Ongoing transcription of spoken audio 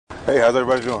Hey, how's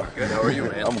everybody doing? Good. How are you,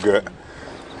 man? I'm good.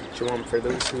 Juwan, for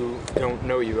those who don't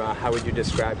know you, how would you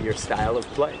describe your style of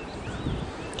play?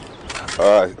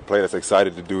 A player that's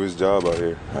excited to do his job out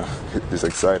here. Just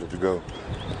excited to go.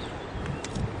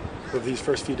 What have these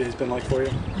first few days been like for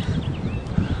you?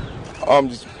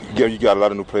 You got a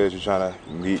lot of new players you're trying to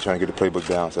meet, trying to get the playbook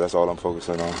down. So that's all I'm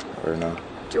focusing on right now.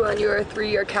 Juwan, you were a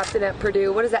 3-year captain at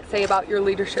Purdue. What does that say about your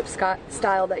leadership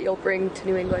style that you'll bring to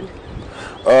New England?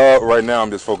 Right now,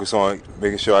 I'm just focused on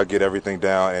making sure I get everything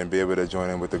down and be able to join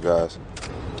in with the guys.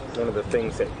 One of the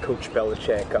things that Coach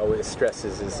Belichick always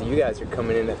stresses is you guys are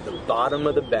coming in at the bottom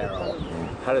of the barrel.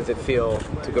 How does it feel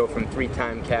to go from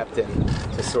 3-time captain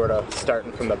to sort of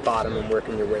starting from the bottom and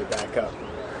working your way back up?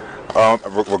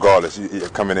 Regardless, you're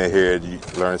coming in here, you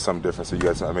learn something different, so you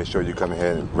got to make sure you come in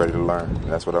here and ready to learn,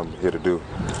 and that's what I'm here to do.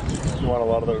 You want a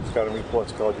lot of those scouting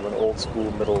reports called you an old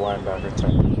school middle linebacker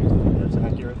type. That's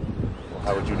accurate? Well,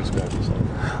 how would you describe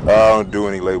yourself? I don't do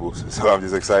any labels, so I'm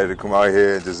just excited to come out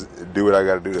here and just do what I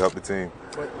got to do to help the team.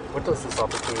 What does this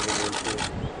opportunity mean to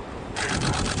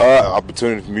you?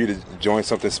 Opportunity for me to join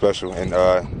something special and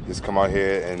just come out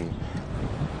here and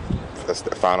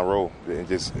find a role and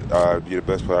just be the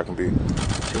best player I can be.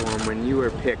 Juwan, when you were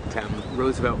picked,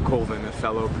 Roosevelt Colvin, a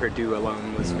fellow Purdue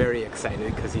alum, was very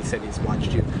excited because he said he's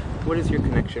watched you. What is your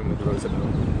connection with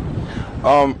Roosevelt?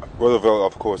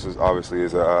 Roosevelt, of course, is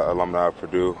an alumni of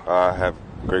Purdue. I have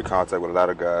great contact with a lot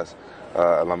of guys,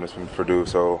 alumnus from Purdue,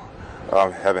 so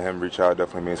having him reach out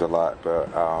definitely means a lot. But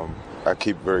I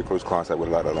keep very close contact with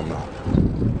a lot of alumni.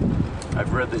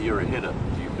 I've read that you're a hitter.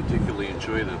 Do you particularly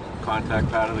enjoy the contact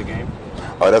part of the game?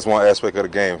 That's one aspect of the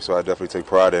game, so I definitely take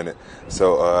pride in it.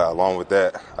 So along with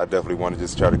that, I definitely want to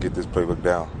just try to get this playbook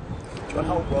down. John,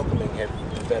 how welcoming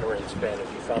have the veterans been,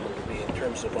 have you found them to be, in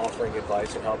terms of offering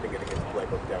advice and helping you to get the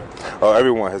playbook down?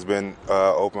 Everyone has been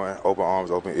open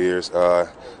arms, open ears,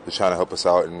 just trying to help us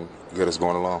out and get us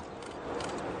going along.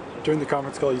 During the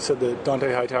conference call, you said that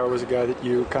Dont'a Hightower was a guy that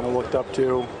you kind of looked up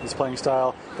to, his playing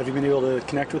style. Have you been able to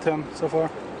connect with him so far?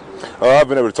 I've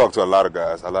been able to talk to a lot of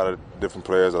guys, a lot of different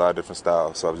players, a lot of different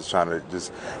styles. So I'm just trying to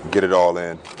just get it all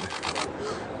in.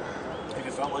 Have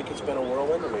you felt like it's been a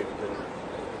whirlwind? I mean, you've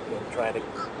been trying to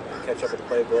catch up with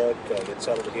the playbook, get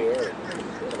settled here,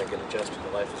 and kind of get adjusted to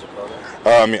life as a pro?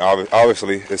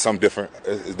 Obviously, it's something different.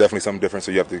 It's definitely something different.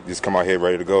 So you have to just come out here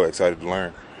ready to go, excited to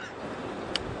learn.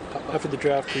 After the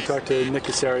draft, we talked to Nick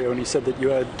Caserio, and he said that you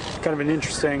had kind of an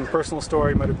interesting personal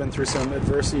story, might have been through some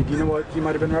adversity. Do you know what he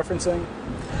might have been referencing?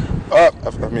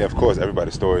 Of course,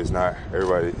 everybody's story is not.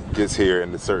 Everybody gets here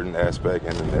in a certain aspect,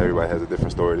 and everybody has a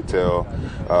different story to tell.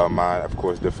 Mine, of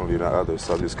course, differently than others.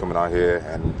 So I'm just coming out here,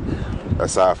 and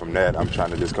aside from that, I'm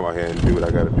trying to just come out here and do what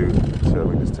I got to do to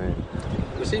win this team.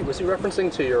 Was he referencing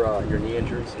to your knee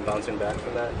injuries and bouncing back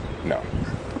from that? No.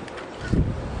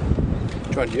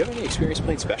 John, do you have any experience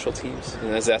playing special teams?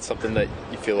 And is that something that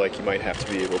you feel like you might have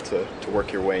to be able to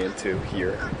work your way into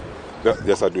here?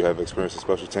 Yes, I do have experience in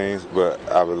special teams, but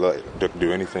I would like to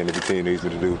do anything that the team needs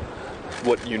me to do.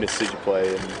 What units did you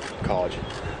play in college?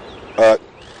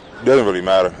 Doesn't really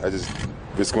matter. I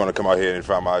just want to come out here and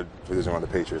find my position on the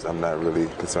Patriots. I'm not really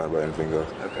concerned about anything else.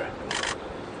 Okay.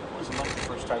 Was it like the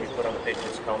first time you put on the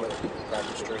Patriots helmet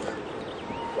practice during the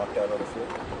walked out on the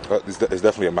field? It's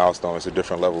definitely a milestone. It's a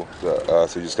different level. So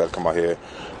you just got to come out here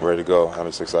ready to go. I'm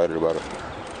just excited about it.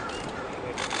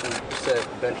 You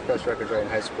said bench press records right in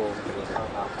high school. It was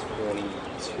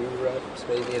 22 reps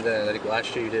maybe, and then I think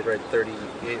last year you did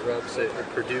 38 reps at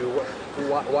Purdue.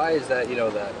 Why is that?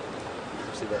 That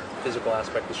obviously the physical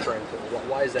aspect, the strength.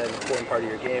 Why is that an important part of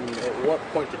your game? At what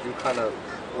point did you kind of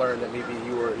learn that maybe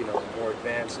you were more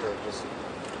advanced or just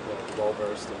well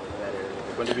versed in that area?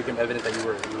 When did it become evident that you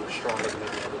were stronger than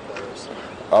maybe other players?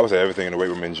 I would say everything in the weight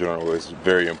room in general is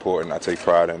very important. I take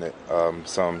pride in it.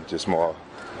 Some just more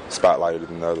spotlighted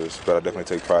than others, but I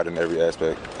definitely take pride in every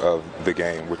aspect of the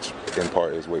game, which in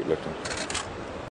part is weightlifting.